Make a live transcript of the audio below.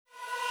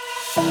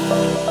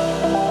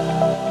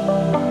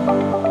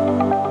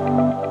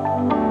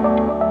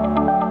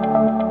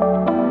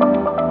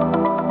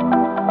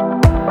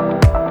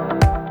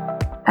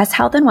As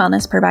health and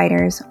wellness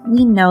providers,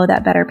 we know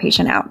that better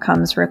patient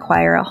outcomes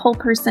require a whole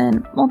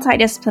person,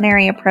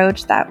 multidisciplinary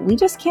approach that we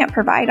just can't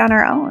provide on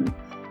our own.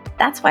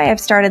 That's why I've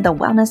started the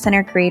Wellness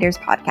Center Creators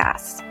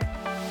Podcast.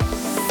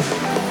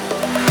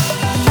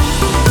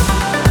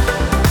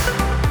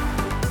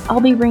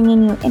 I'll be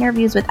bringing you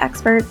interviews with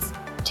experts,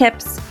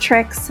 tips,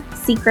 tricks,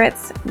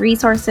 secrets,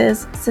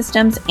 resources,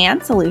 systems,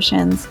 and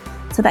solutions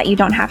so that you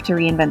don't have to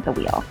reinvent the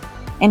wheel.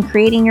 And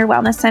creating your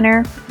wellness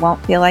center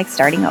won't feel like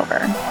starting over.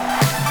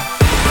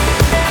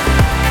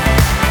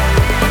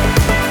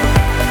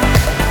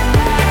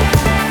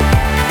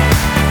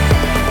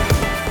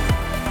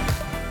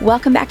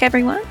 Welcome back,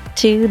 everyone,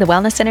 to the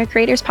Wellness Center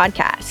Creators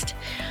Podcast.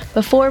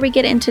 Before we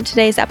get into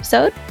today's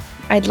episode,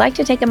 I'd like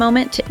to take a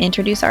moment to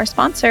introduce our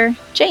sponsor,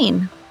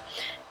 Jane.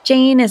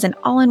 Jane is an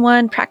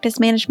all-in-one practice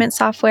management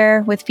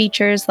software with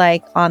features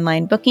like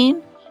online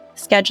booking,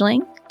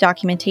 scheduling,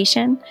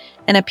 documentation,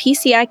 and a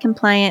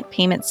PCI-compliant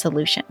payment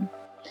solution.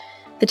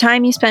 The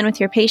time you spend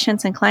with your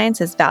patients and clients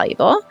is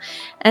valuable,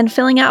 and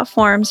filling out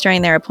forms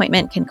during their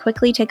appointment can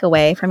quickly take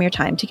away from your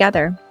time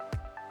together.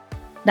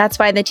 That's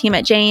why the team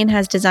at Jane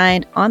has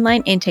designed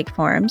online intake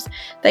forms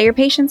that your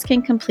patients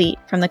can complete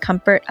from the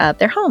comfort of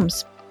their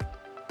homes.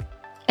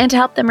 And to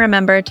help them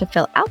remember to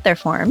fill out their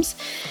forms,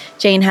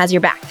 Jane has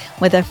your back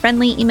with a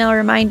friendly email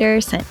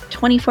reminder sent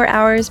 24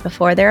 hours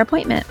before their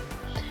appointment.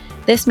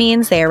 This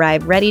means they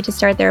arrive ready to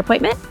start their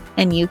appointment,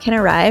 and you can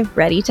arrive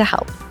ready to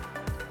help.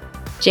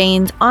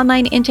 Jane's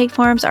online intake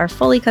forms are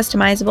fully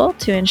customizable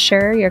to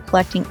ensure you're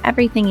collecting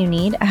everything you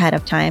need ahead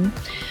of time,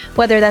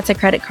 whether that's a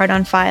credit card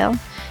on file,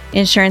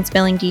 insurance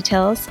billing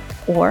details,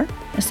 or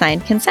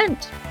assigned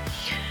consent.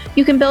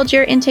 You can build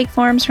your intake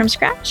forms from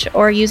scratch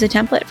or use a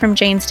template from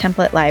Jane's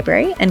template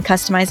library and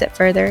customize it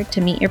further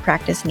to meet your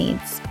practice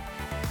needs.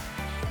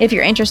 If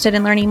you're interested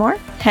in learning more,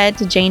 head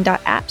to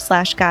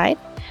jane.app/guide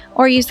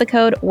or use the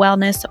code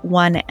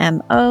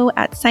wellness1mo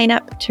at sign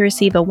up to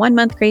receive a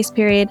 1-month grace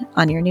period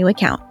on your new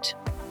account.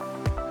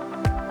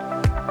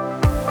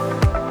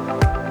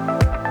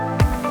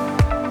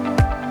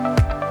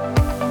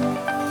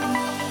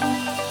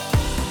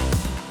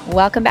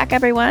 Welcome back,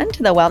 everyone,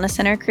 to the Wellness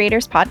Center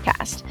Creators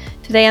Podcast.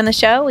 Today on the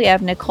show, we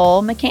have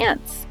Nicole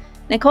McCance.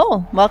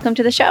 Nicole, welcome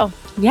to the show.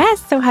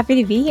 Yes, so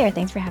happy to be here.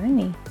 Thanks for having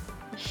me.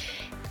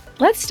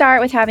 Let's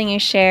start with having you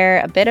share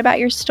a bit about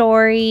your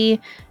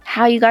story,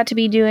 how you got to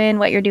be doing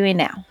what you're doing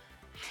now.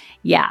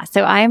 Yeah,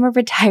 so I am a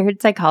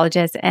retired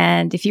psychologist,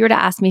 and if you were to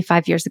ask me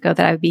 5 years ago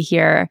that I would be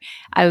here,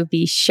 I would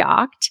be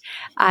shocked.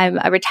 I'm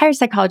a retired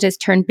psychologist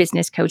turned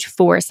business coach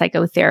for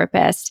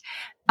psychotherapists.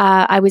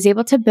 I was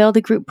able to build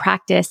a group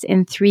practice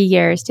in 3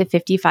 years to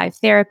 55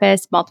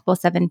 therapists, multiple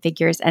 7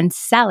 figures, and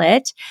sell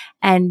it.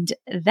 And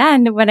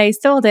then when I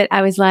sold it,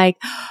 I was like,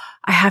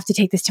 I have to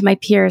take this to my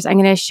peers. I'm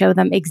going to show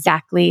them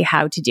exactly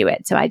how to do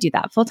it. So I do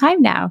that full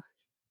time now.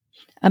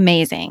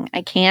 Amazing.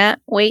 I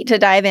can't wait to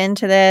dive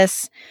into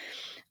this.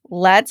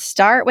 Let's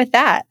start with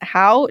that.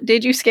 How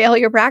did you scale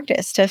your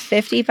practice to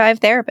 55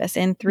 therapists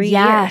in 3 years?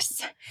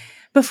 Yes.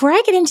 Before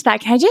I get into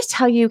that, can I just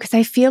tell you, because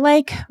I feel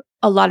like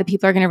a lot of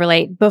people are going to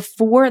relate.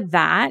 Before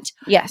that,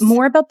 yes,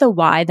 more about the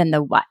why than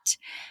the what.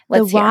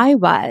 Let's the why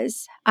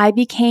was I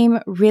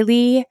became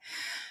really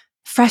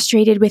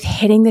frustrated with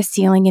hitting the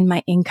ceiling in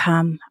my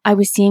income. I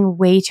was seeing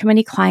way too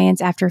many clients.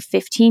 After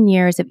 15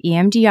 years of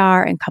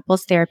EMDR and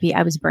couples therapy,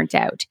 I was burnt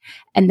out.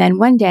 And then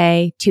one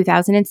day,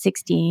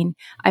 2016,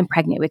 I'm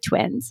pregnant with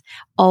twins.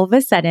 All of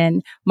a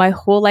sudden, my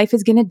whole life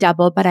is going to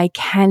double, but I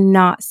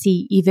cannot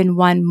see even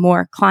one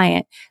more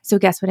client. So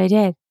guess what I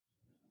did?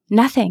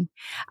 Nothing.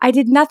 I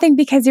did nothing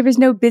because there was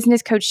no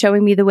business coach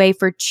showing me the way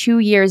for 2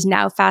 years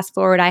now. Fast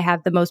forward, I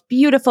have the most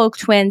beautiful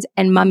twins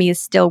and mommy is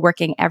still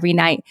working every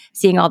night,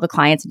 seeing all the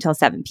clients until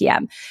 7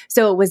 p.m.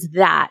 So it was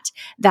that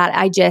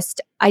I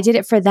did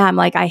it for them.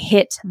 Like I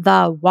hit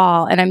the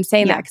wall. And I'm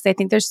saying that because I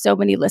think there's so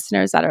many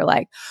listeners that are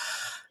like,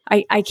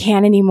 I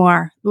can't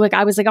anymore. Like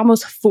I was like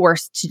almost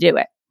forced to do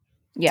it.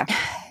 Yeah.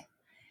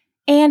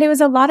 And it was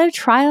a lot of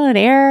trial and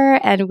error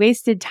and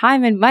wasted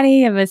time and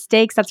money and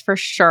mistakes, that's for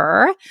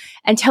sure,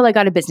 until I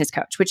got a business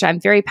coach, which I'm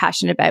very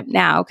passionate about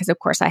now because, of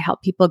course, I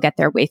help people get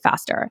there way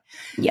faster.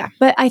 Yeah.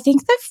 But I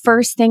think the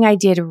first thing I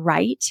did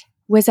right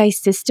was I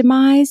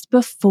systemized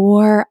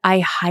before I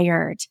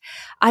hired.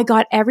 I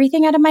got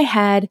everything out of my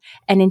head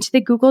and into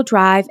the Google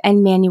Drive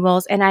and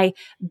manuals, and I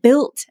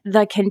built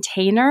the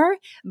container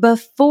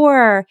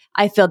before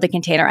I filled the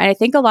container. And I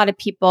think a lot of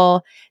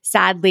people,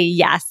 sadly,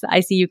 yes, I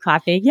see you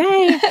clapping,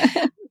 yay.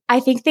 I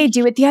think they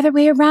do it the other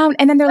way around.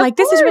 And then they're like,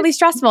 this is really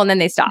stressful. And then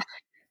they stop.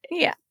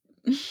 Yeah.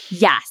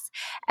 Yes.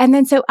 And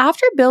then so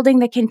after building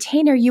the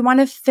container, you want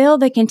to fill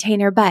the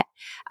container. But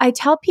I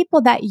tell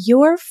people that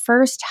your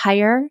first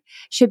hire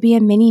should be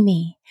a mini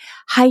me.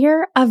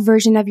 Hire a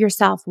version of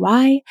yourself.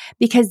 Why?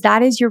 Because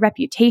that is your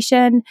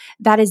reputation.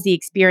 That is the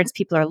experience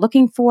people are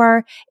looking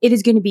for. It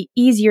is going to be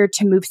easier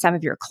to move some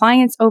of your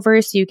clients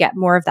over so you get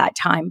more of that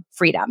time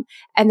freedom.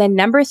 And then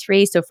number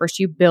 3, so first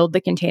you build the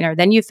container,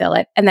 then you fill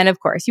it, and then of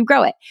course you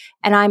grow it.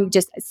 And I'm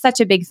just such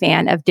a big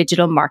fan of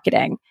digital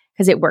marketing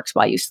because it works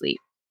while you sleep.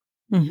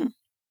 Mm-hmm.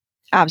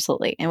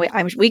 Absolutely.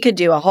 And we could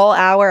do a whole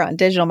hour on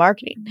digital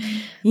marketing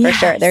for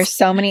sure. There's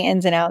so many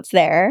ins and outs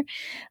there.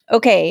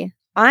 Okay.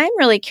 I'm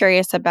really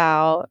curious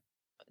about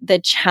the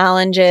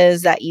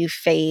challenges that you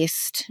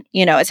faced.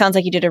 It sounds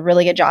like you did a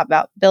really good job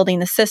about building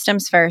the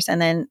systems first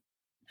and then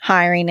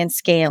hiring and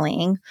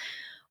scaling.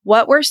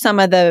 What were some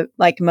of the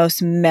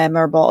most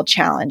memorable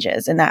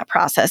challenges in that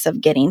process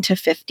of getting to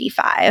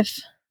 55?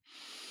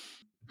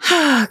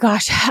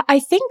 Gosh, I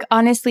think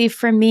honestly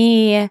for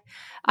me,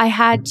 I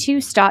had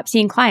to stop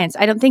seeing clients.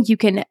 I don't think you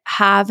can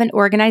have an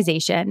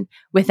organization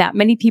with that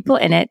many people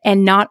in it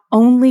and not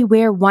only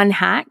wear one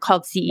hat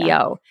called CEO.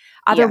 Yeah.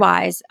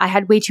 Otherwise, I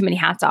had way too many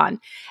hats on.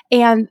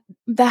 And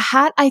the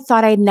hat I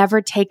thought I'd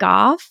never take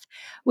off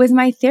was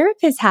my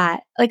therapist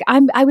hat.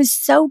 I was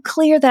so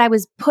clear that I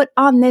was put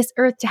on this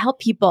earth to help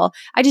people.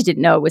 I just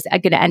didn't know it was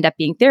going to end up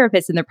being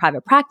therapists in their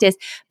private practice.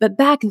 But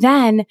back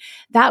then,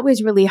 that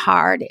was really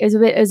hard. It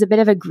was a bit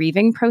of a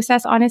grieving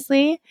process,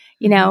 honestly.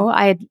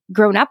 I had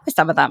grown up with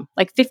some of them,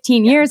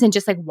 15 years and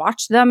just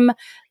watched them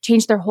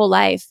change their whole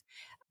life.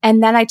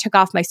 And then I took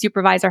off my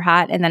supervisor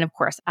hat. And then, of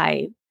course,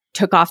 I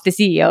took off the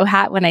CEO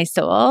hat when I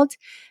sold.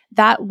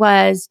 That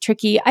was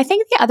tricky. I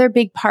think the other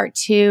big part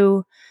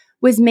too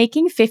was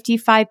making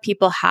 55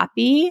 people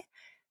happy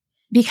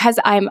because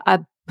I'm a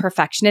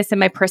perfectionist in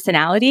my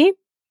personality.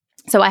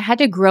 So I had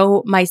to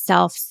grow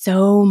myself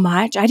so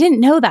much. I didn't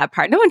know that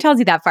part. No one tells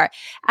you that part.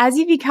 As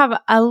you become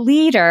a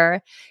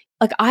leader,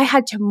 I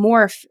had to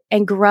morph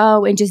and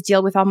grow and just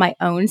deal with all my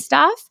own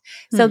stuff.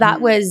 So that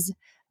was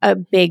a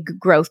big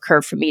growth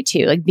curve for me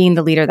too, being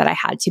the leader that I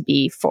had to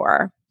be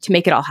to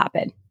make it all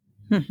happen.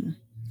 Mm-hmm.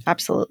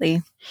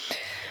 Absolutely.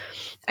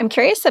 I'm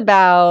curious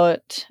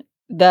about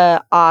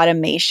the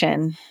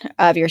automation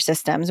of your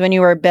systems. When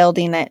you were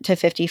building it to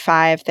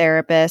 55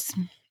 therapists,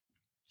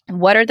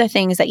 what are the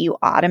things that you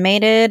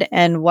automated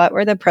and what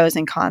were the pros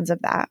and cons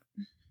of that?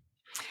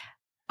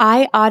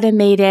 I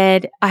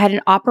had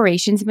an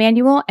operations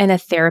manual and a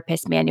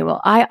therapist manual.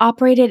 I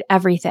operated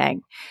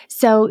everything.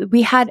 So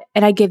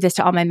and I give this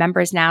to all my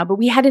members now, but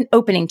we had an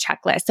opening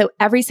checklist. So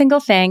every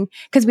single thing,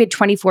 because we had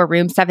 24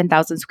 rooms,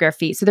 7,000 square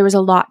feet. So there was a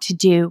lot to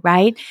do,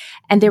 right?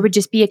 And there would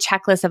just be a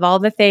checklist of all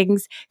the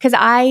things. Because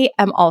I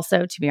am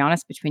also, to be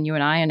honest, between you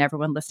and I and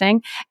everyone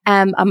listening,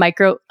 I'm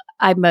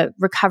a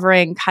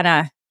recovering kind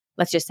of,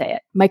 let's just say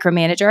it,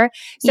 micromanager.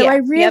 So I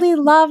really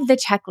love the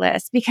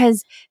checklist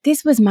because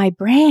this was my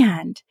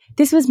brand.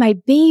 This was my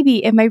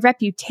baby and my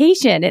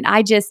reputation. And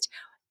I just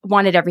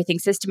wanted everything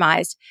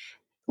systemized.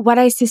 What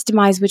I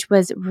systemized, which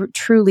was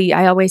truly,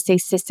 I always say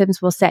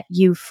systems will set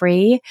you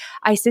free.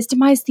 I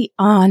systemized the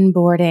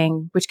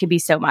onboarding, which can be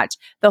so much.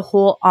 The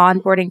whole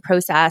onboarding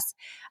process,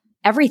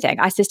 everything.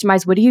 I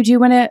systemize what do you do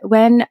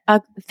when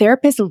a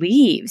therapist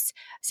leaves?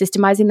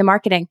 Systemizing the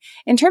marketing.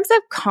 In terms of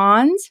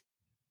cons,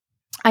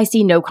 I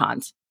see no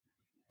cons.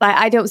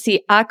 I don't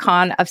see a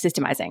con of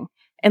systemizing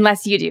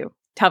unless you do.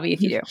 Tell me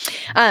if you do.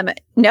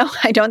 No,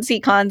 I don't see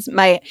cons.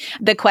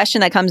 The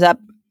question that comes up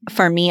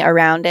for me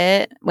around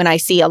it when I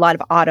see a lot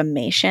of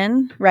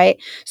automation, right?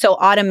 So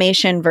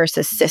automation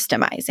versus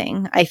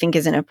systemizing, I think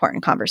is an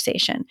important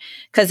conversation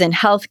because in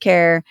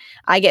healthcare,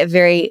 I get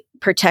very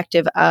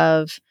protective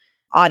of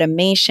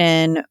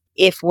automation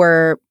if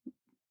we're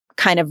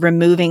kind of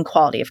removing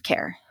quality of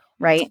care,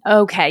 right?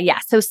 Okay. Yeah.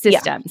 So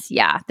systems.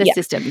 Yeah.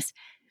 Systems.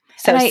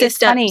 So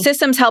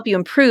systems help you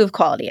improve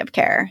quality of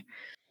care.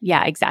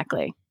 Yeah,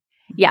 exactly.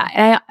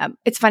 Yeah. And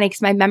it's funny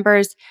because my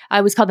members, I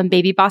always call them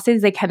baby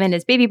bosses. They come in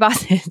as baby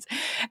bosses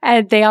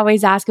and they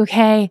always ask,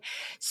 okay,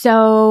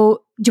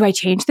 so do I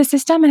change the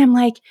system? And I'm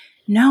like,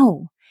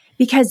 no,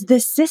 because the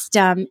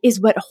system is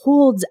what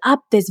holds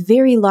up this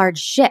very large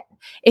ship.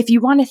 If you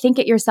want to think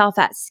at yourself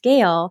at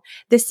scale,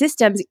 the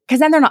systems,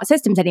 because then they're not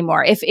systems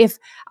anymore. If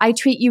I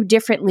treat you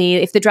differently,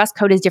 if the dress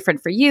code is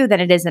different for you than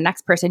it is the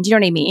next person, do you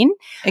know what I mean?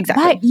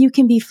 Exactly. But you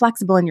can be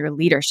flexible in your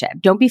leadership.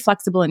 Don't be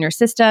flexible in your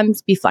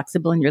systems, be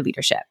flexible in your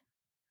leadership.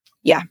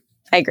 Yeah,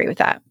 I agree with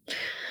that.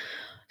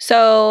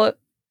 So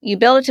you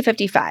build it to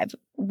 55.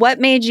 What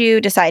made you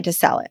decide to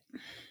sell it?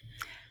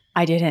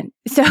 I didn't.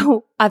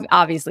 So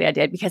obviously I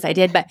did because I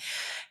did, but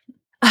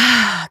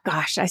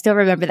gosh, I still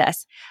remember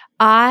this.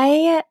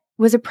 I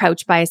was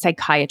approached by a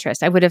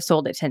psychiatrist. I would have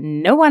sold it to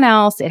no one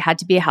else. It had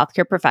to be a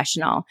healthcare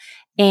professional.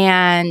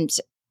 And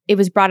it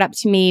was brought up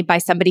to me by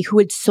somebody who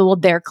had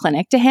sold their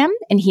clinic to him,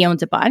 and he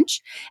owns a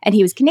bunch. And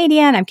he was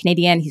Canadian. I'm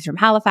Canadian. He's from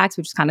Halifax,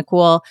 which is kind of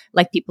cool,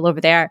 like people over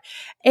there.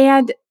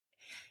 And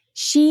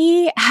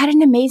she had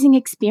an amazing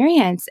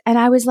experience. And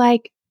I was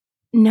like,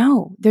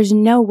 no, there's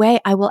no way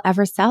I will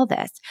ever sell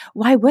this.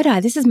 Why would I?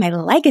 This is my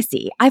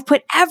legacy. I've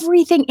put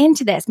everything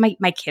into this.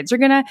 My kids are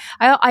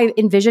I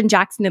envision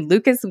Jackson and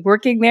Lucas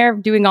working there,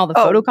 doing all the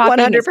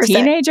photocopying as 100%.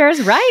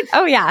 teenagers, right?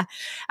 Oh yeah.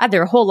 Had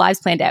their whole lives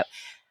planned out.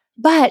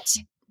 But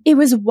it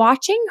was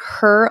watching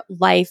her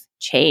life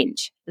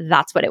change.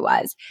 That's what it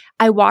was.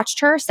 I watched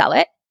her sell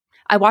it.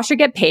 I watched her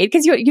get paid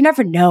because you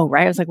never know,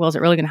 right? I was like, well, is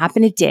it really going to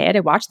happen? It did. I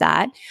watched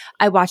that.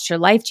 I watched her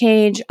life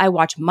change. I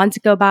watched months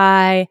go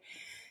by.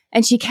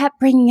 And she kept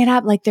bringing it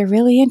up like, they're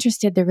really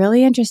interested. They're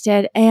really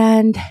interested.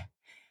 And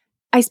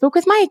I spoke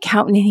with my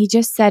accountant and he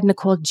just said,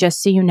 Nicole,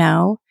 just so you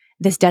know,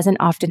 this doesn't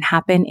often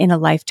happen in a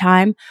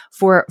lifetime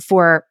for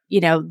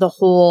the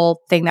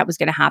whole thing that was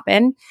going to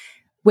happen,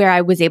 where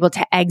I was able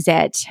to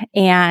exit.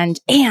 And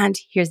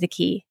here's the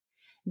key.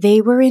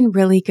 They were in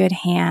really good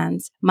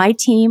hands. My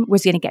team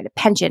was going to get a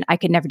pension. I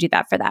could never do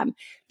that for them.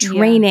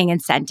 Training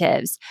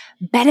incentives,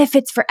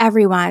 benefits for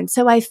everyone.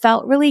 So I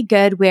felt really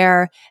good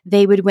where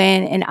they would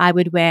win and I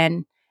would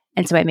win.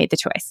 And so I made the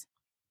choice.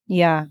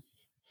 Yeah.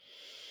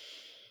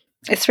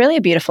 It's really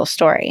a beautiful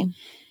story.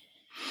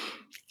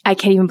 I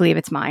can't even believe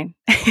it's mine.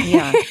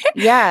 Yeah.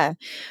 Yeah.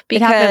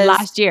 It happened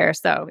last year.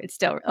 So it's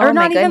still, or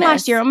not even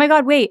last year. Oh my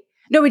God, wait.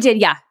 No, it did.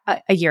 Yeah.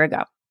 A year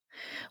ago.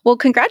 Well,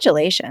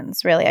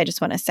 congratulations, really, I just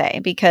want to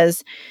say,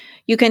 because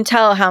you can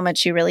tell how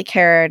much you really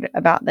cared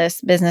about this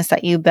business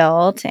that you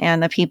built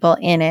and the people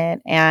in it,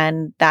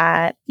 and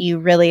that you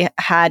really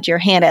had your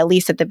hand, at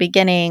least at the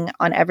beginning,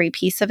 on every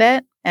piece of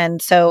it.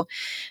 And so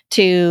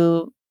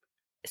to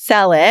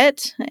sell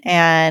it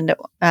and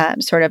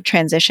sort of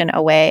transition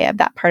away of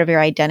that part of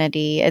your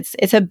identity,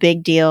 it's a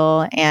big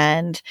deal.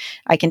 And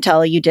I can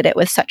tell you did it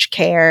with such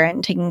care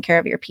and taking care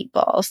of your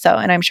people. So,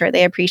 and I'm sure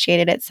they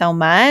appreciated it so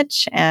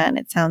much. And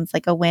it sounds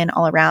like a win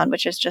all around,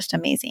 which is just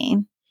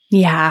amazing.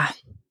 Yeah.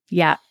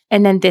 Yeah.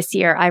 And then this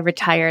year I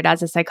retired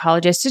as a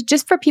psychologist. So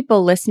just for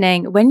people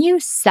listening, when you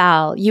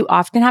sell, you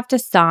often have to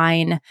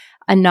sign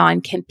a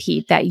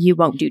non-compete that you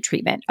won't do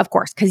treatment, of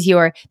course, because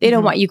they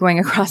don't want you going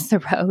across the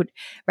road,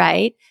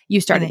 right?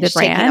 You started the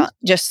brand.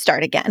 Just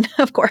start again,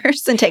 of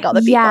course, and take all the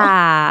people.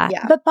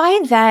 Yeah. But by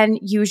then,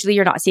 usually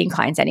you're not seeing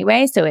clients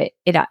anyway. So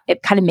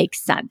it kind of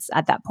makes sense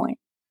at that point.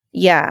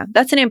 Yeah.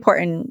 That's an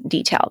important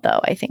detail,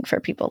 though, I think,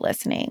 for people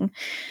listening.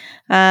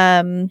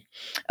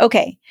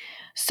 Okay.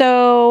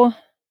 So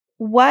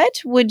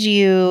what would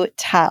you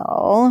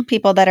tell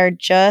people that are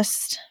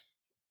just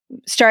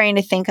starting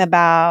to think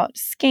about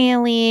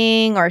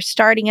scaling or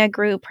starting a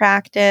group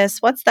practice?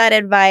 What's that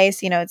advice?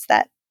 It's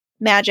that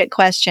magic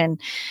question.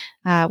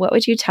 What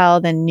would you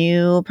tell the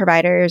new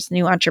providers,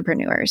 new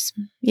entrepreneurs?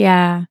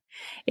 Yeah.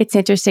 It's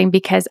interesting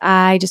because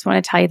I just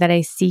want to tell you that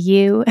I see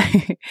you.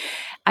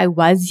 I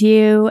was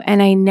you.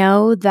 And I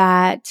know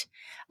that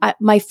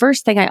my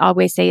first thing I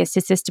always say is to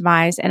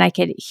systemize. And I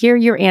could hear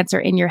your answer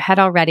in your head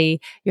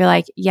already. You're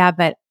like, yeah,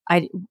 but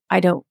I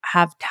don't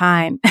have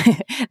time.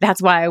 That's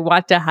why I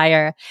want to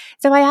hire.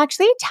 So I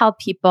actually tell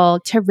people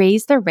to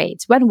raise their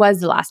rates. When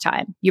was the last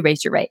time you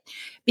raised your rate?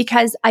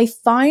 Because I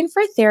find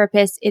for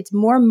therapists, it's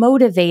more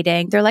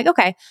motivating. They're like,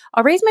 okay,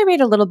 I'll raise my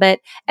rate a little bit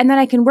and then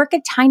I can work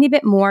a tiny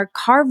bit more,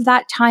 carve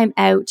that time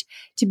out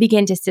to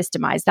begin to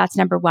systemize. That's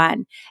number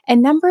one.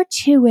 And number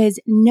two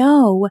is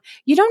no,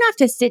 you don't have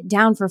to sit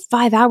down for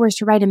 5 hours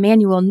to write a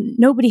manual.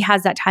 Nobody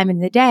has that time in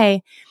the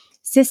day.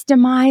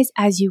 Systemize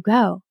as you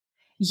go.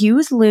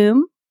 Use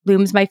Loom.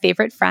 Loom's my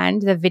favorite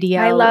friend. The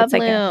video. I love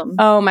Loom.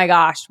 Oh my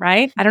gosh,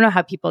 right? I don't know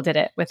how people did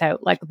it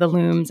without like the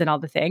Looms and all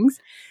the things.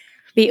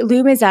 But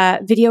Loom is a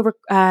video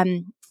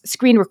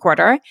screen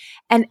recorder.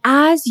 And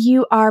as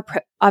you are,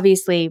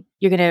 obviously,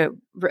 you're going to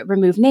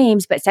remove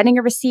names, but sending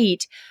a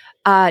receipt,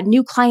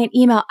 new client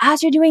email,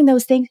 as you're doing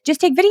those things,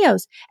 just take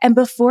videos. And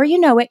before you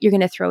know it, you're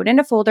going to throw it in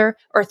a folder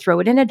or throw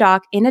it in a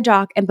doc.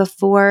 And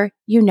before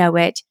you know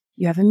it,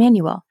 you have a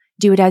manual.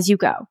 Do it as you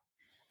go.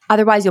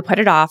 Otherwise, you'll put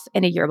it off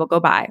and a year will go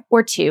by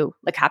or two,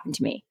 like happened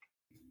to me.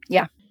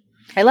 Yeah.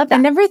 I love that.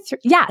 And number three,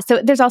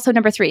 so there's also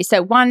number three.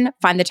 So one,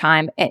 find the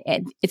time.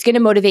 It's going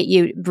to motivate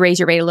you, raise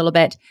your rate a little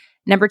bit.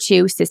 Number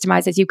two,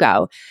 systemize as you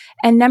go.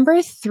 And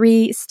number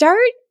three, start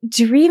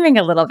dreaming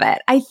a little bit.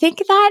 I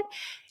think that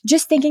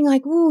just thinking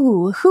like,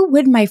 ooh, who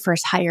would my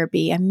first hire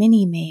be? A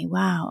mini me.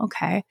 Wow.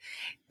 Okay.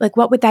 Like,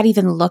 what would that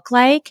even look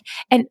like?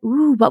 And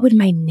ooh, what would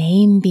my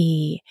name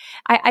be?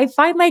 I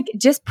find like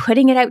just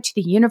putting it out to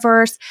the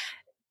universe,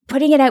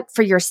 putting it out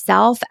for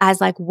yourself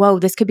as like, whoa,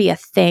 this could be a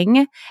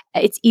thing.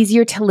 It's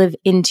easier to live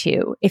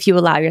into if you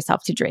allow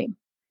yourself to dream.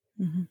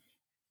 Mm-hmm.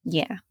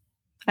 Yeah,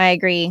 I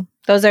agree.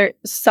 Those are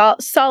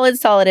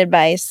solid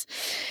advice.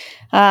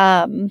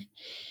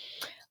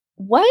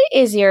 What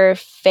is your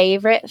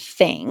favorite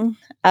thing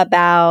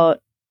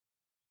about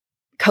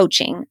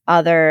coaching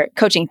other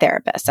coaching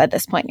therapists at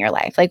this point in your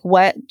life? Like,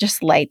 what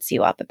just lights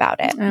you up about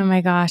it? Oh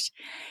my gosh.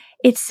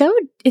 It's so,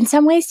 in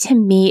some ways to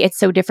me, it's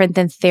so different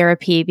than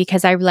therapy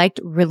because I liked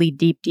really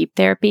deep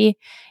therapy.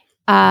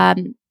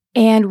 And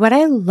what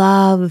I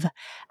love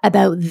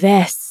about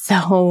this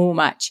so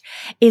much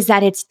is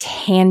that it's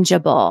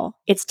tangible.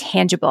 It's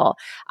tangible.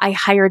 I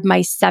hired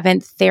my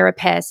 7th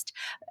therapist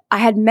I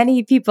had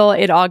many people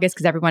in August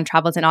because everyone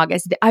travels in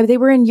August. They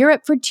were in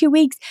Europe for 2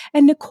 weeks,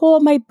 and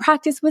Nicole, my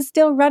practice was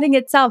still running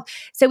itself.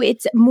 So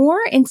it's more,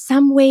 in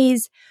some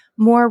ways,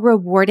 more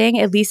rewarding,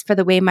 at least for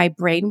the way my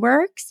brain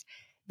works,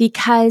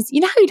 because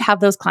you know how you'd have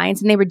those clients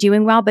and they were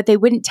doing well, but they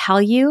wouldn't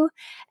tell you,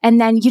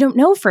 and then you don't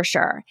know for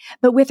sure.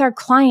 But with our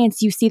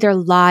clients, you see their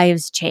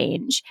lives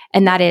change,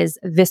 and that is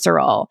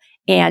visceral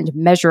and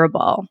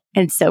measurable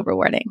and so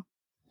rewarding.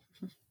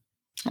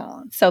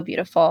 Oh, it's so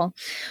beautiful.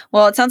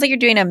 Well, it sounds like you're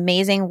doing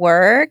amazing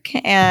work,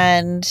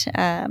 and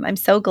I'm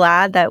so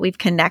glad that we've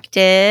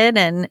connected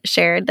and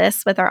shared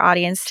this with our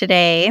audience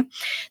today.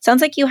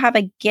 Sounds like you have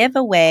a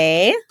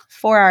giveaway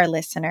for our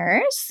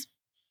listeners.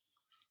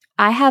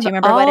 I have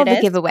all the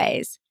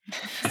giveaways.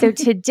 So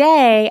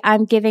today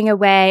I'm giving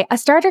away a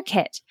starter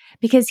kit,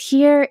 because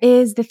here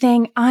is the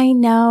thing. I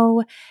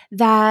know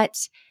that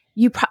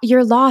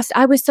you're lost.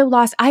 I was so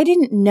lost. I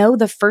didn't know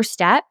the first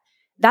step.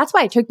 That's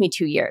why it took me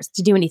 2 years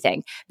to do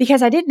anything,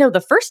 because I didn't know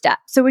the first step.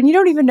 So when you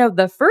don't even know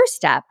the first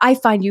step, I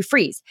find you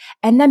freeze.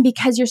 And then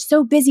because you're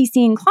so busy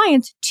seeing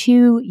clients,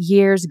 2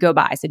 years go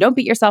by. So don't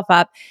beat yourself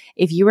up.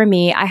 If you were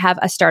me, I have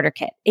a starter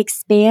kit.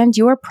 Expand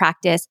your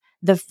practice,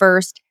 the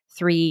first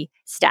 3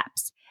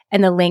 steps.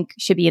 And the link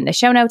should be in the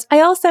show notes.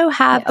 I also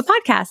have a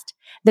podcast,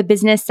 The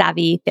Business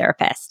Savvy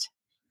Therapist.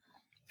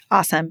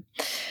 Awesome.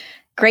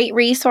 Great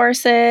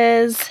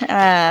resources.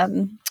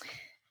 And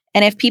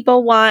if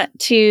people want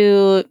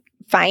to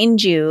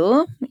find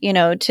you,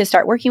 to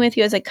start working with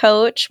you as a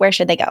coach, where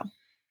should they go?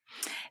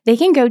 They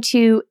can go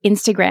to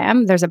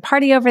Instagram. There's a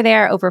party over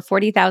there, over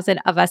 40,000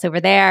 of us over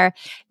there.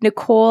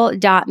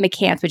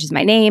 Nicole.McCance, which is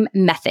my name,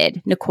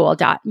 method.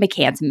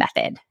 Nicole.McCance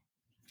method.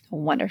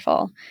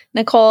 Wonderful.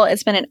 Nicole,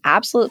 it's been an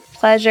absolute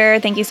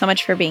pleasure. Thank you so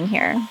much for being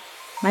here.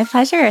 My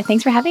pleasure.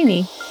 Thanks for having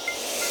me.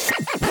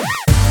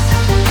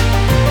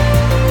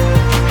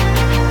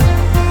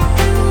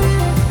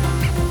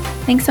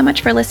 Thanks so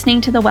much for listening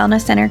to the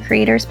Wellness Center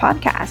Creators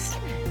Podcast.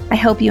 I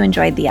hope you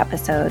enjoyed the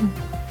episode.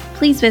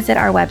 Please visit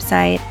our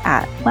website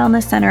at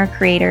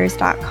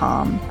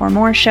wellnesscentercreators.com for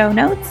more show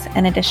notes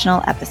and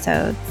additional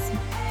episodes.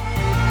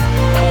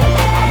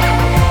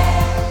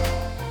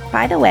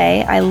 By the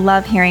way, I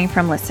love hearing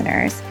from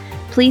listeners.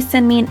 Please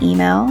send me an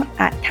email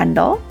at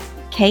Kendall,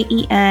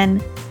 Kendall,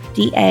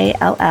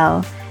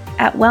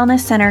 at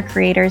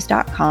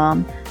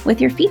wellnesscentercreators.com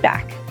with your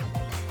feedback.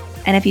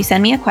 And if you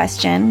send me a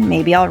question,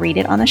 maybe I'll read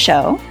it on the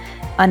show,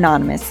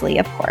 anonymously,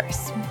 of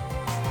course.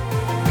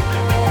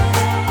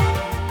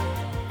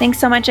 Thanks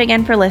so much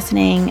again for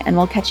listening, and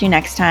we'll catch you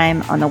next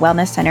time on the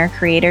Wellness Center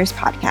Creators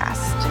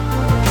Podcast.